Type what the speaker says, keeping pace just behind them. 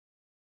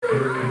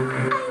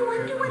I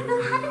wonder what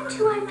will happen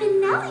to our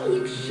finale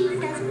if she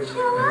doesn't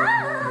show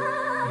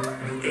up.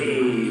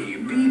 Hey,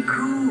 be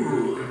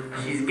cool.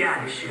 She's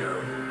got to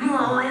show.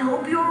 Oh, I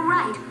hope you're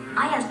right.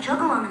 I asked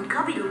Chugalong and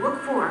Cubby to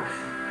look for her.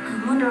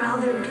 I wonder how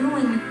they're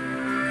doing.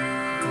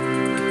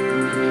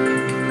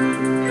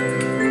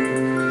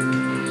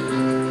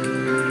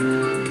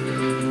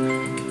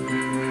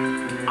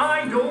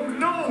 I don't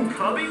know,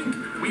 Cubby.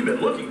 We've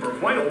been looking for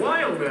quite a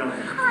while now.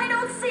 I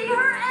don't see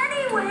her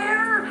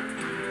anywhere.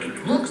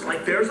 It looks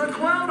like there's a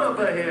cloud up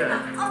ahead.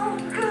 Oh,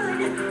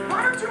 good.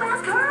 Why don't you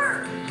ask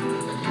her?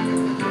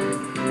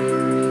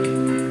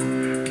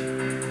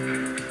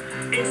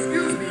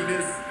 Excuse me,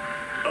 Miss...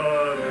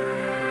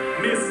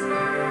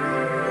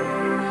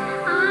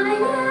 I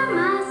am a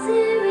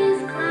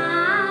cirrus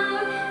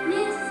cloud.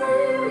 Miss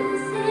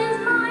Cirrus is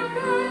my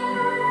name.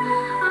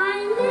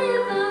 I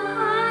live up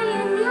high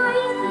in the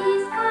icy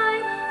sky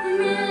and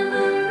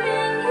never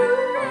bring you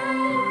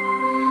rain.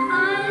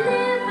 I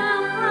live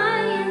up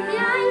high in the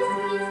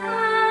icy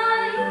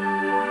sky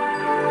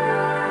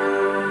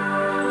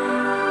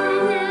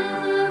and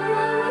never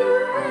bring you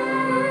rain.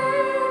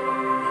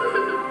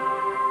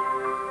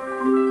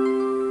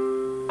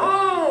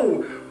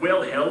 Oh!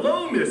 Well,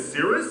 hello, Miss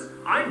Cirrus.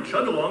 I'm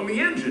Chugalong the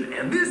Engine,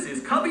 and this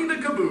is Cubby the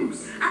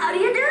Caboose. How do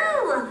you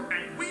do?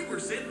 And we were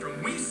sent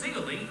from Wee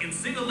Singaling in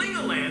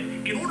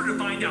Singaling in order to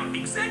find out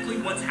exactly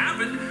what's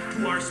happened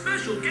to our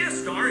special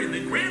guest star in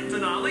the grand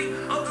finale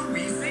of the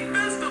Wee Sing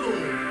Festival.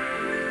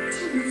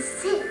 Tina,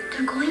 sit.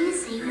 They're going to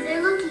say who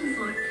they're looking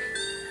for.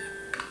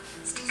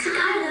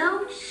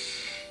 Staccato.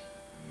 Shh.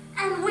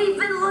 And we've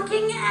been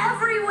looking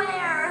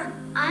everywhere.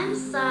 I'm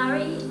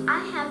sorry. I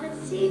haven't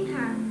seen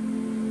her.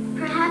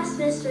 Perhaps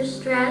Mr.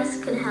 Stratus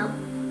could help.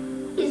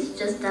 He's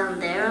just down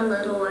there a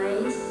little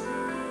ways.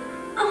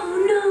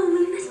 Oh no,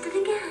 we missed it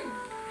again.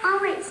 All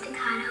right,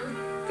 Staccato.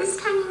 This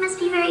time you must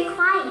be very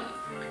quiet.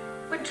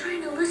 We're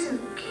trying to listen,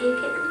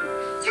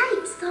 Kagan.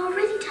 Yikes, they're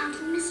already talking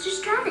to Mr.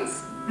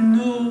 Stratus.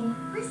 No,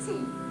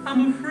 Listen.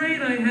 I'm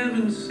afraid I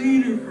haven't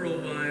seen her for a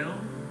while.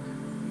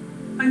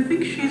 I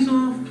think she's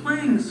off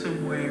playing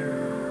somewhere.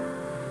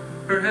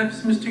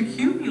 Perhaps Mr.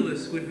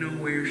 Cumulus would know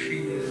where she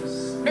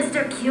is.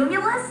 Mr.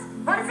 Cumulus?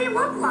 What does he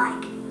look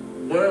like?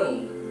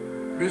 Well,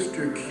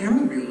 Mr.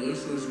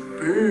 Cumulus is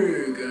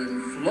big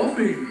and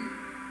fluffy.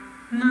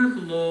 Not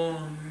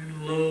long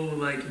and low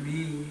like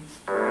me.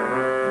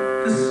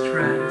 The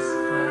Stratus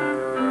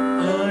Cloud.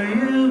 I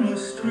am a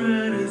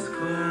Stratus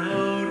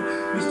Cloud.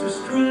 Mr.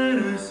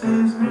 Stratus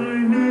is my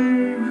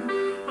name.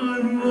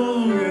 I'm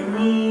long and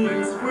low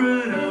and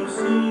spread out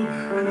so,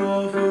 and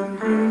often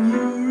bring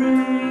you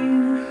rain.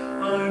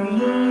 I'm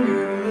long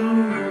and low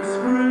and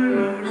spread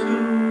out so.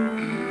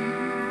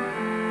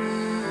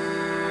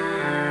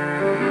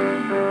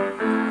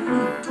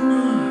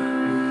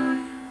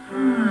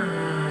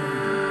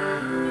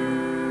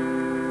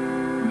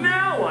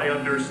 Now I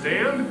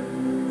understand.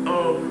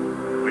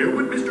 Where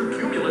would Mr.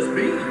 Cumulus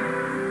be?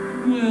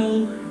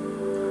 Well,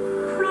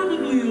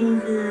 probably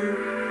over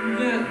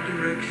that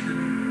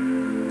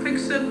direction.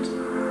 Except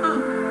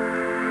up,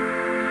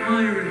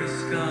 higher in the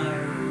sky.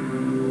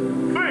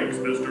 Thanks,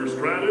 Mr.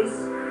 Stratus.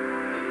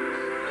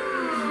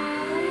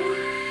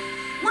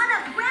 One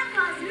of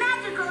Grandpa's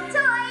magical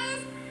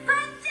toys,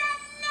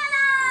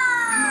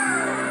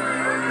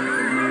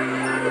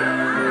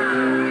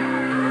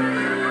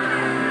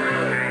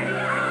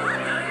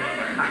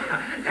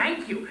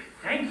 Thank you,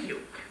 thank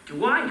you.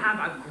 Do I have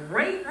a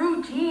great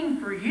routine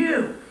for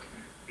you?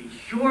 Be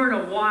sure to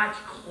watch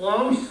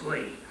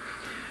closely.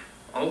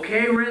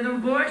 Okay,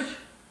 Rhythm Bush,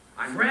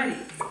 I'm ready.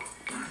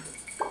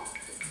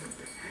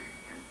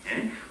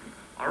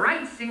 All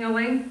right,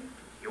 Singaling,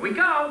 here we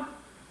go.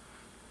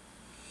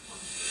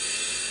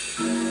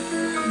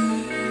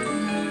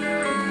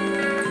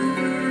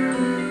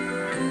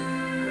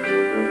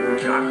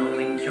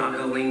 Juggling,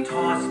 juggling,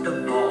 toss the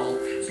ball.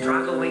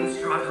 Struggling,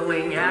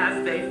 struggling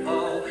as they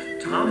fall.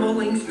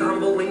 Tumbling,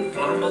 stumbling,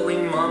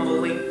 fumbling,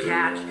 mumbling,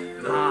 catch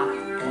the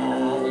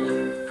ball.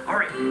 All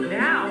right,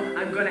 now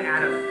I'm going to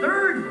add a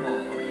third ball,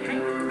 okay?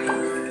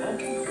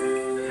 Okay.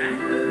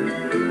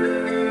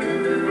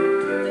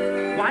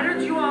 Why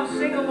don't you all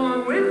sing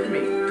along with me,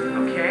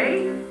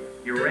 okay?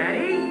 You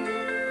ready?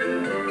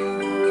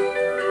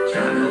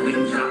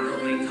 Juggling,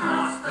 juggling,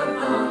 toss the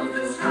ball.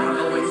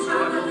 Struggling,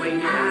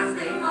 struggling as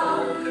they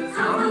fall.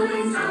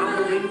 Tumbling,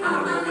 stumbling,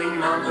 fumbling,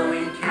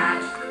 mumbling,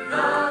 catch the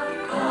ball.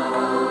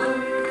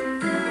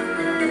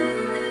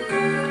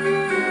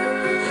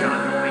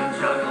 Juggling,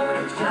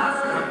 juggling, toss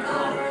the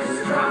ball.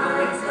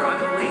 Struggling,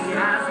 struggling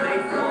as they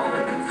fall.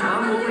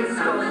 Tumbling,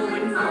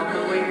 stumbling,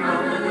 fumbling,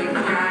 mumbling,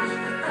 catch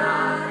the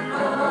ball.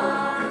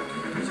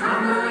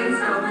 Tumbling,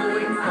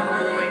 stumbling,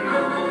 fumbling,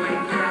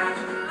 mumbling, catch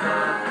the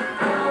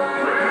ball.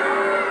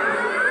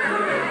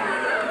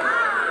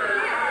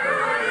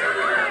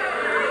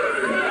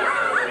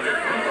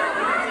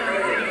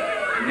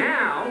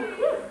 Now,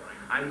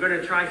 I'm going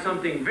to try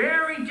something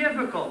very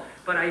difficult,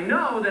 but I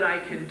know that I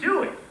can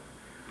do it.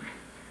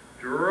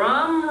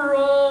 Drum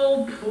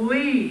roll,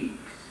 please.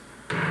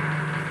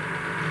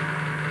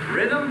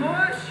 Rhythm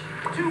Bush.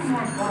 2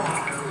 more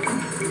balls.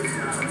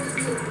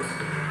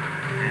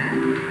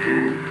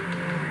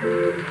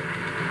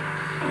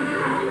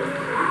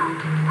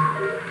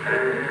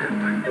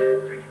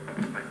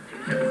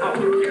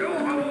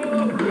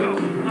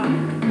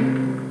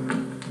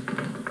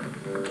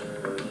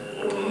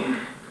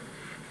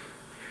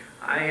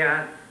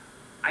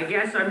 I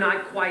guess I'm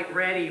not quite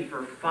ready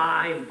for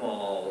 5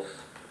 balls.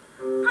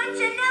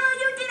 Punchinello,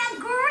 you did a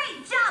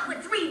great job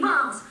with 3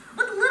 balls.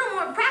 With a little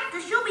more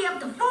practice, you'll be up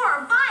to 4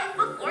 or 5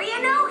 before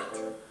you know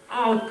it.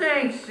 Oh,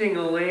 thanks,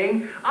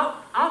 Singaling.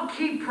 I'll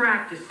keep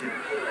practicing.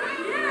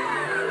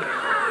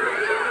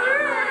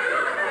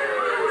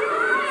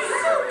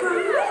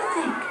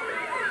 Super-rific!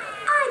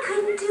 I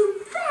couldn't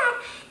do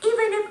that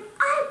even if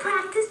I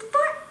practiced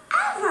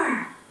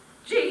forever.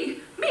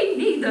 Gee, me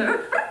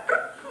neither.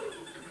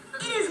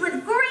 It is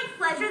with great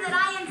pleasure that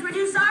I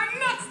introduce our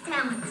next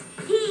talent.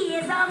 He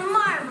is a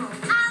marvel,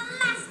 a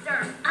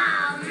master,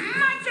 a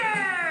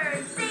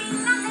marcher.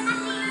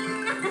 Sing-a-ling-a-ling.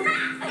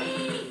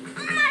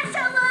 March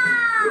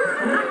along!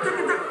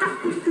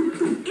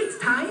 It's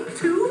time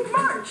to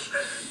march.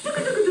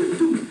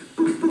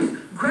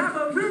 Grab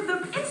a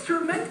rhythm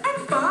instrument and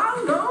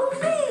follow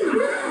me.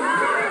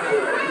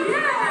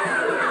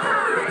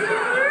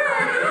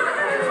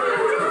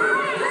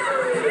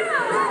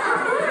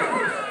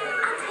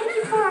 I'll take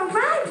you for a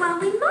ride while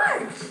we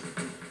march.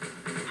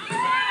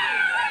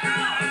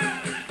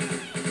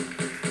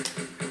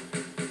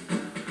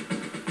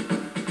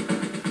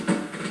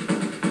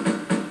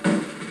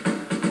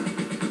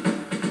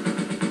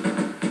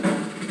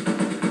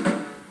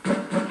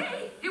 Okay,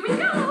 here we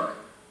go.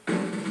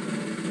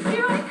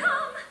 Here I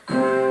come.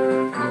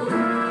 Oh,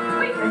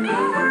 wait for me.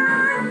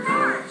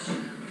 March.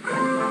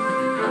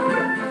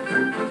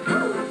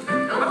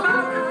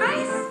 About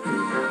face.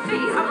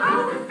 Face.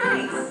 About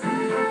face.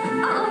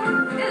 Uh-oh.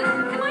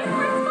 Am I in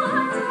the right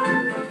spot?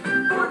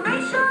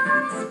 Formation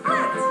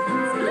split.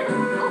 Split.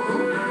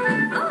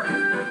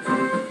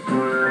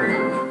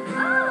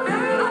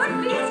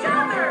 Face each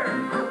other.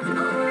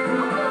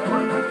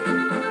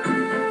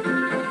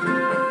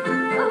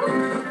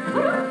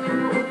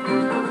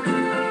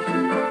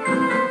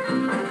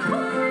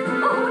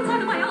 What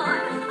side am I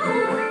on?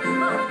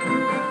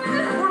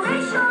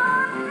 Formation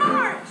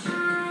march.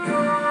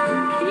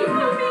 Keep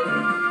moving.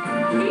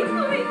 Keep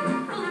moving.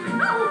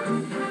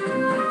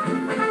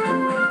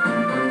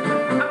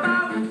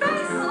 About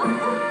face.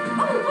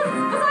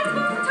 Was I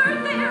supposed to turn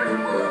there?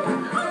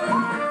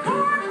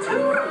 Form 2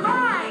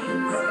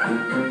 lines.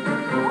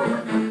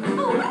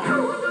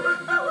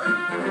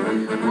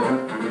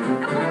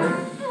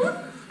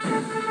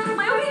 Am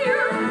I over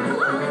here?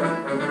 Hello?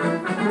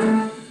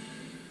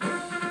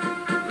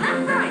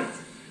 Left, right.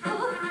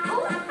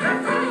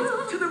 Left, right.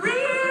 To the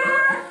rear.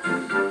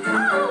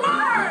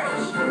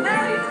 March.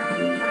 Left,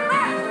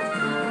 left,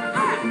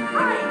 left,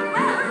 right,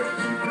 left.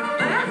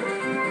 Left,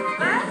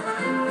 left,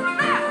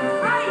 left,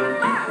 right,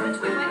 left. Which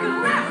way do I go?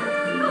 Left,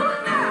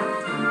 left, left,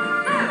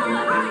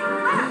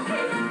 right,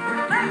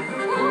 left.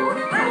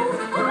 Left, left.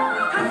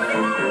 Company,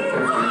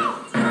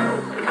 halt.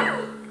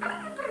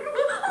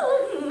 Oh,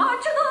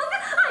 march along!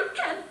 I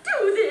can't do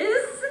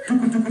this!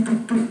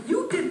 You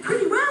did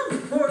pretty well,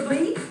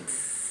 Warbly.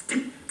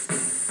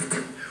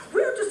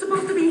 We're just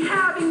supposed to be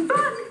having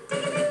fun.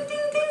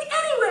 Ding-a-ding-ding-ding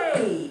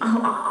anyway.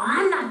 Oh,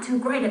 I'm not too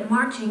great at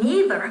marching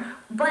either,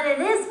 but it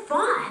is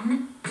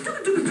fun.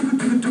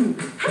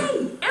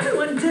 Hey,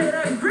 everyone did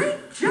a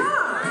great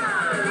job.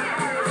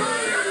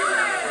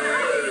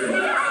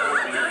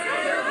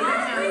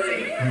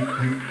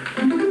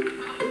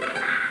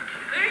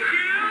 Thank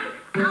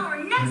you. Our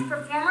next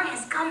performer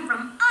has come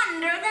from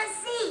under the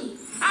sea.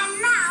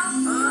 And now,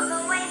 all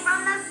the way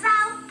from the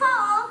South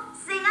Pole,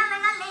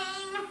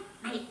 sing-a-ling-a-ling.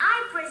 May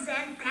I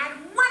present that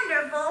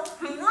wonderful,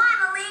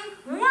 waddling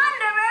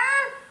wanderer,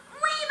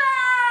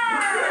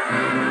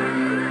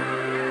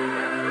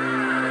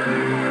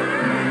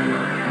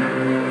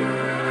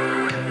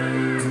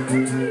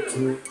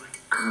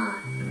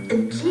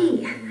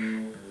 Gee,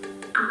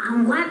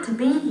 I'm glad to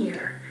be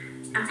here.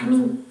 I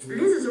mean,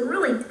 this is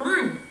really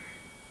fun.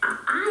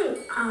 I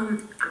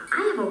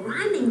have a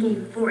rhyming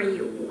game for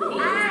you.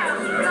 Yeah,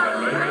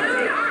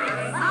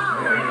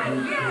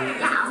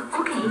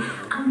 okay.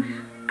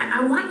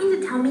 I want you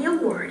to tell me a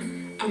word,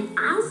 and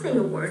I'll say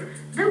a word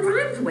that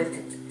rhymes with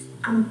it.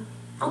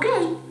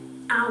 Okay.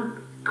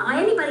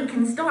 Anybody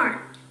can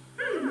start.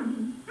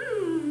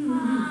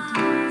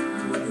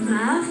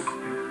 Laugh.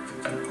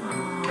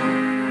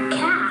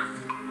 Calf.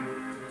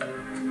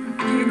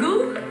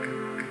 Giggle.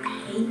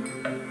 Okay.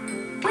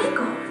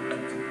 Wiggle.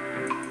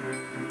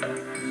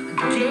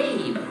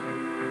 Jabe.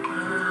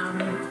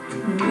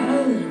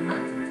 Name.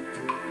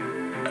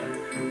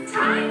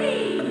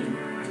 Tiny.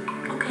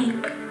 Okay.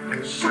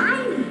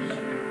 Shiny.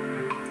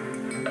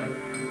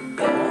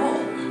 Ball.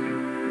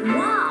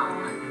 Wall.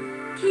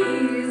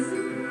 Keys.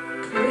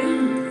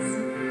 Please.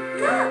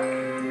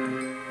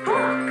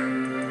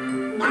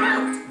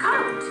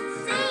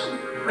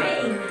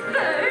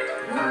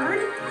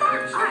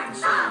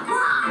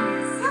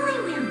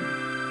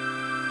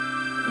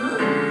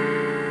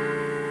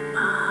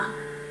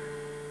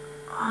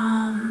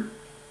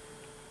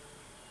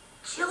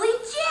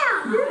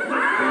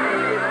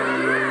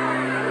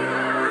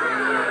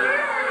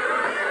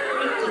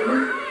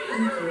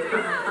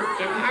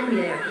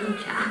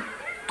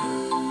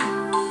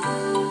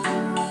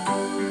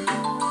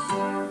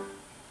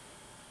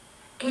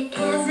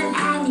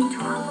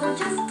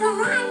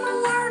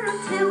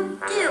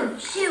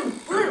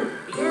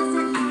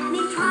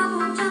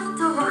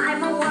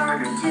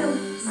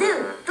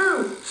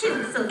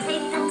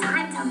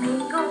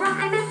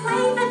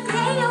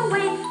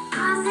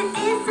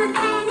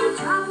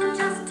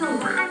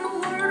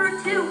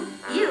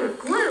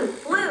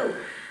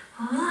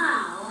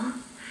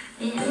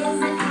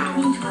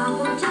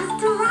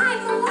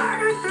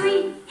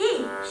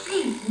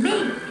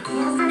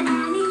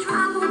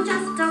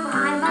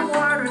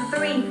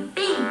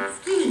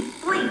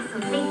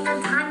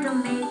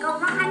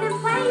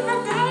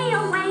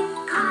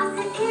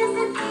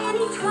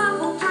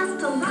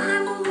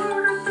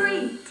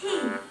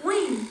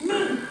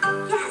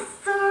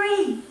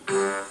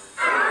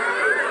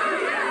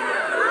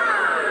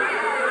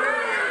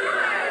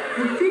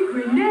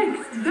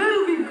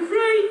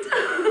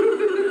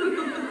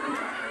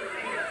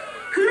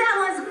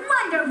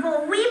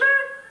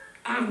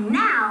 And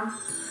now,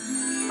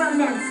 from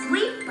that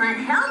sweet but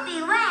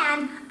healthy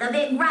land, the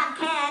big rock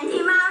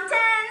candy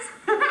mountains,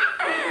 the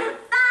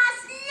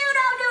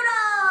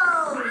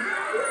Snoodle-Doodles!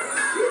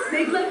 Let's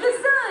make like the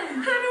sun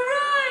and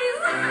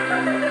rise!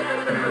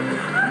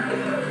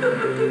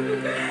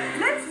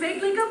 Let's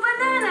make like a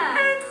banana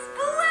and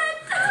split!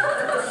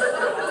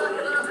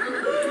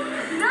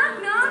 Knock,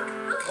 knock!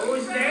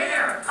 Who's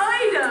there?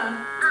 Ida!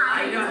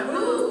 Ida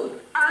who?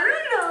 I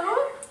don't know.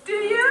 Do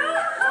you?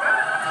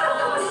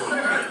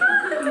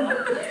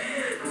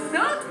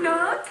 Knock,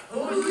 knock.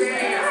 Who's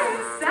there?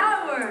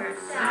 Sour.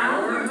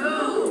 Sour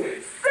who?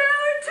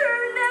 Sour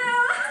turn now.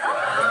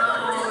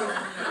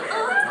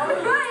 All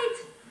right,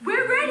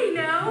 we're ready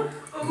now.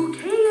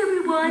 Okay,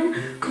 everyone,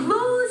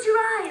 close your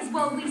eyes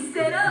while we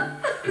set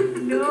up.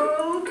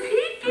 No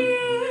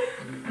peeking.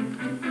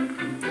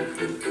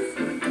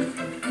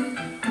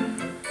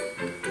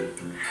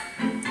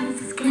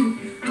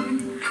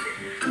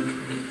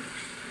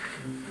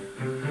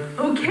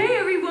 Okay,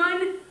 everyone,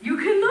 you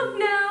can look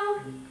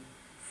now.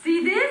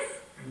 See this?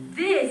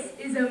 This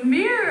is a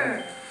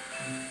mirror.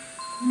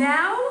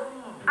 Now,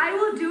 I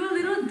will do a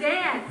little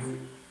dance.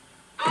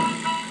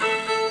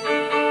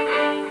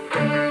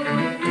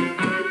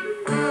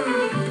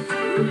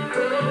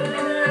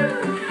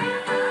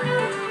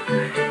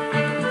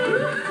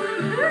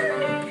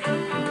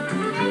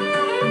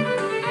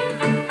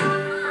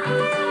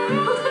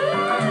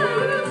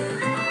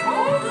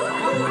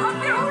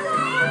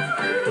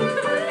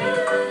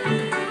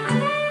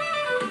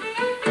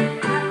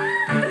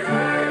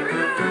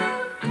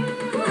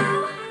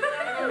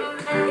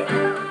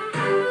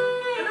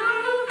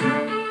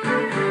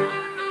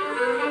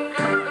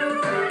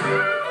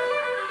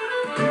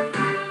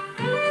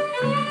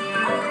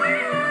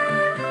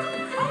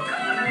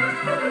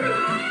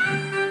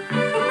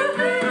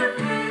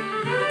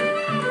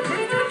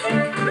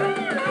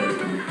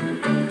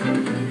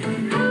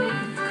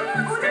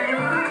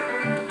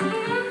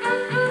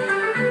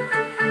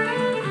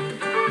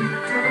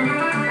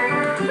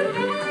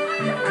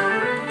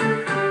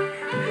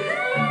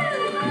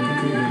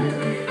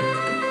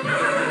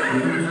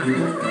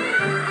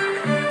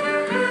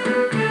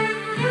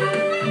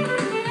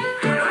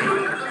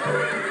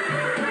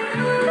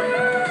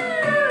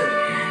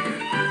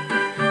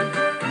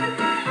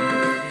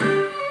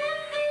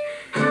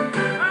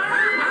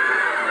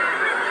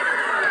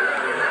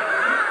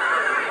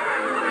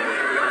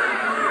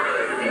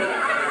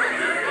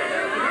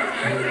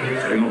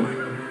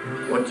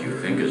 What do you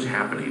think is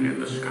happening in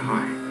the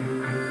sky?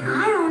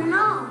 I don't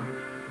know.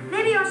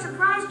 Maybe our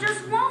surprise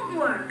just won't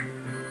work.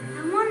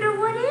 I wonder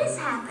what is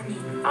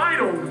happening. I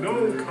don't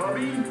know,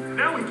 Cubby.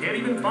 Now we can't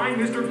even find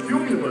Mr.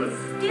 Cumulus.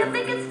 Do you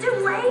think it's too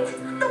late?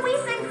 The We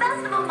Sing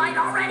Festival might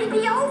already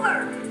be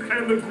over.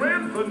 And the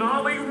grand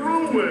finale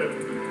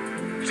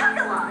ruined.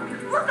 Chug-a-lug,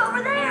 look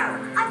over there.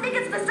 I think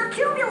it's Mr.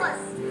 Cumulus.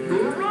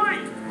 You're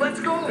right.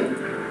 Let's go.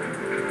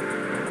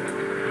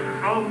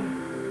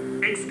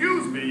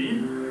 Excuse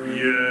me.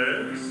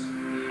 Yes.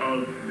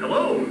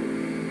 Hello.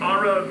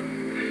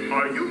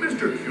 Are you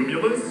Mr.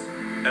 Cumulus?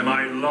 Am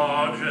I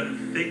large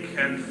and thick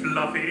and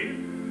fluffy?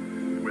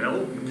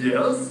 Well,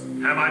 yes.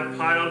 Am I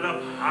piled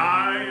up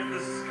high in the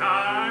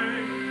sky?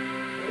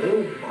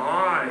 Oh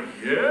my,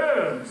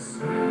 yes.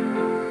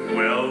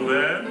 Well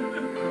then,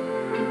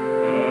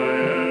 I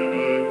am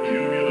a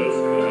cumulus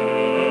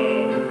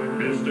cloud.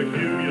 Mr.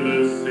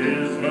 Cumulus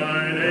is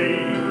my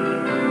name.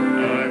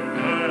 I'm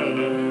piled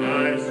up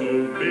high so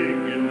big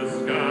in the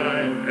sky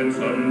and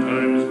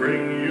sometimes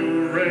bring you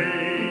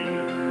rain.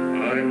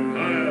 I'm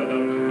piled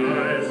up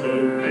high so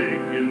big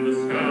in the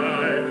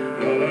sky,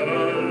 la la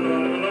la la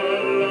la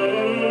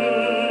la la,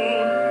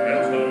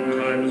 and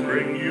sometimes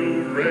bring you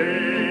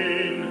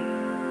rain.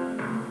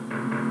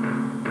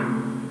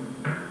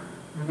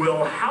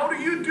 Well, how do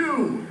you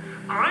do?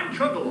 I'm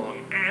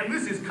Chug-a-Lung, and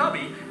this is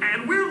Cubby,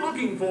 and we're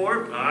looking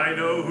for... I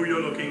know who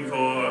you're looking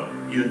for.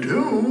 You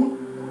do?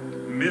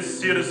 Miss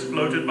Cirrus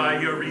floated by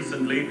here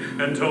recently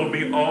and told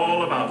me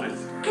all about it.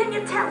 Can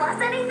you tell us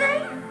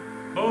anything?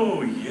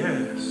 Oh,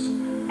 yes.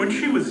 When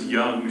she was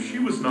young, she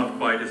was not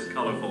quite as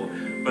colorful,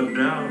 but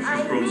now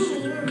she's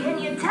grown... Can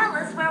you tell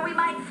us where we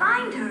might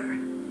find her?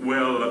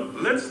 Well,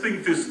 let's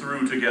think this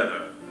through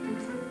together.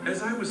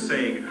 As I was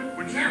saying,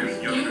 when she was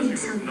younger,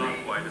 she was not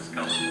quite as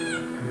colorful.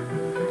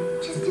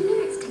 Just a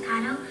minute,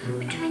 Staccato.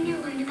 We're trying to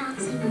learn about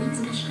Singling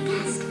special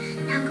guest.